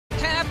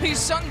Happy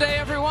Sunday,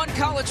 everyone.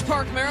 College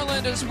Park,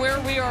 Maryland is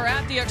where we are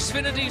at the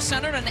Xfinity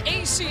Center. An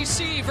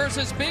ACC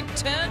versus Big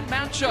Ten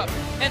matchup.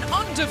 An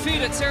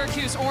undefeated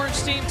Syracuse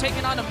Orange team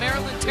taking on a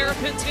Maryland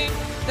Terrapin team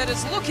that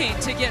is looking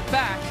to get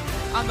back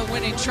on the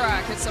winning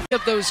track. It's a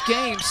of those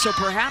games, so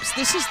perhaps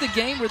this is the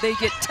game where they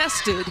get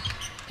tested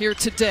here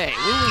today.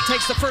 Lily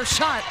takes the first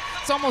shot.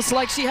 It's almost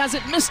like she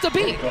hasn't missed a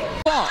beat.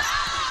 Ball.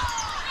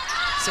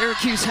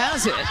 Syracuse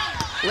has it.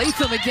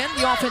 Latham again,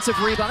 the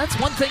offensive rebound. That's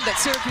one thing that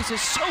Syracuse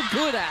is so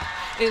good at,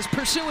 is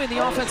pursuing the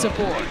offensive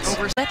boards.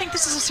 I think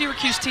this is a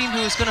Syracuse team who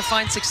is going to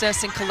find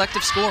success in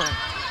collective scoring.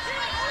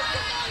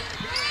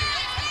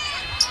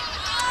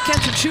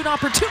 Catch and shoot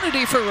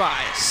opportunity for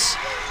Rice.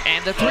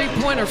 And the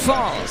three-pointer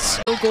falls.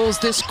 No goals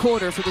this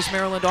quarter for this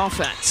Maryland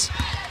offense.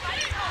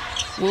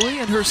 Woolley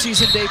in her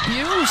season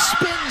debut,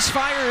 spins,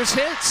 fires,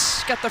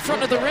 hits, got the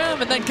front of the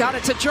rim, and then got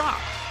it to drop.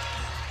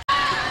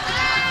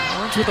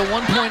 Orange with a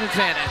one-point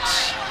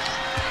advantage.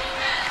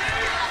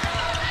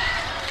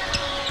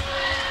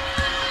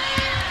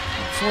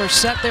 For a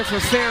set there for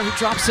Fair, who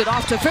drops it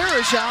off to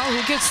Verajal,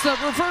 who gets the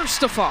reverse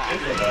to fall. I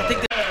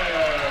think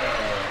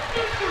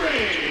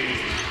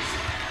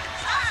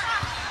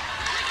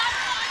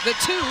the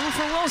two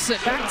for Wilson,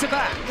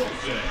 back-to-back.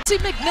 See,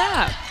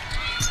 McNabb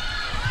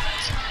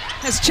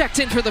has checked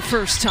in for the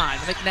first time.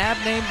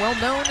 McNabb, name well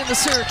known in the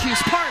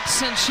Syracuse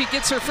Parks, and she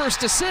gets her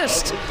first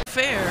assist.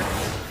 Fair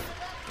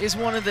is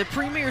one of the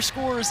premier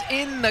scorers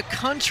in the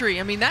country.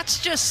 I mean, that's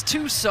just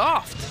too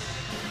soft.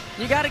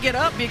 You got to get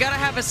up. You got to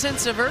have a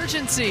sense of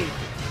urgency.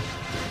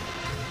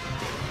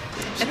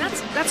 And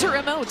that's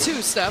her MO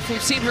too, Steph.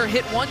 We've seen her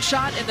hit one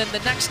shot, and then the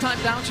next time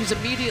down, she's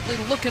immediately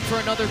looking for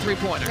another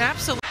three-pointer.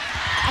 Absolutely.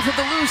 Off of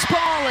the loose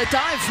ball, a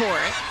dive for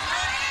it.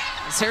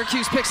 And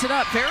Syracuse picks it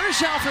up.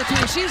 Verajal for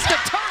three. She's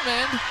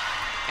determined,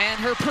 and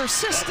her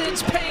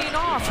persistence paying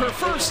off. Her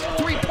first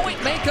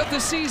three-point make of the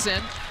season.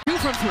 2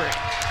 from 3.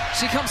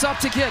 She comes up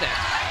to get it.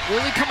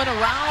 Woolley coming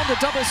around a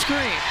double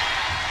screen.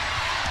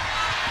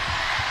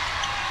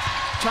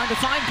 Trying to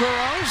find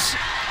Burrows.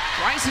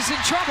 Rice is in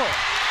trouble.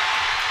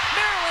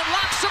 Maryland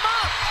locks him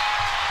up.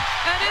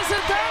 And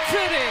isn't that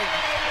fitting?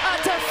 A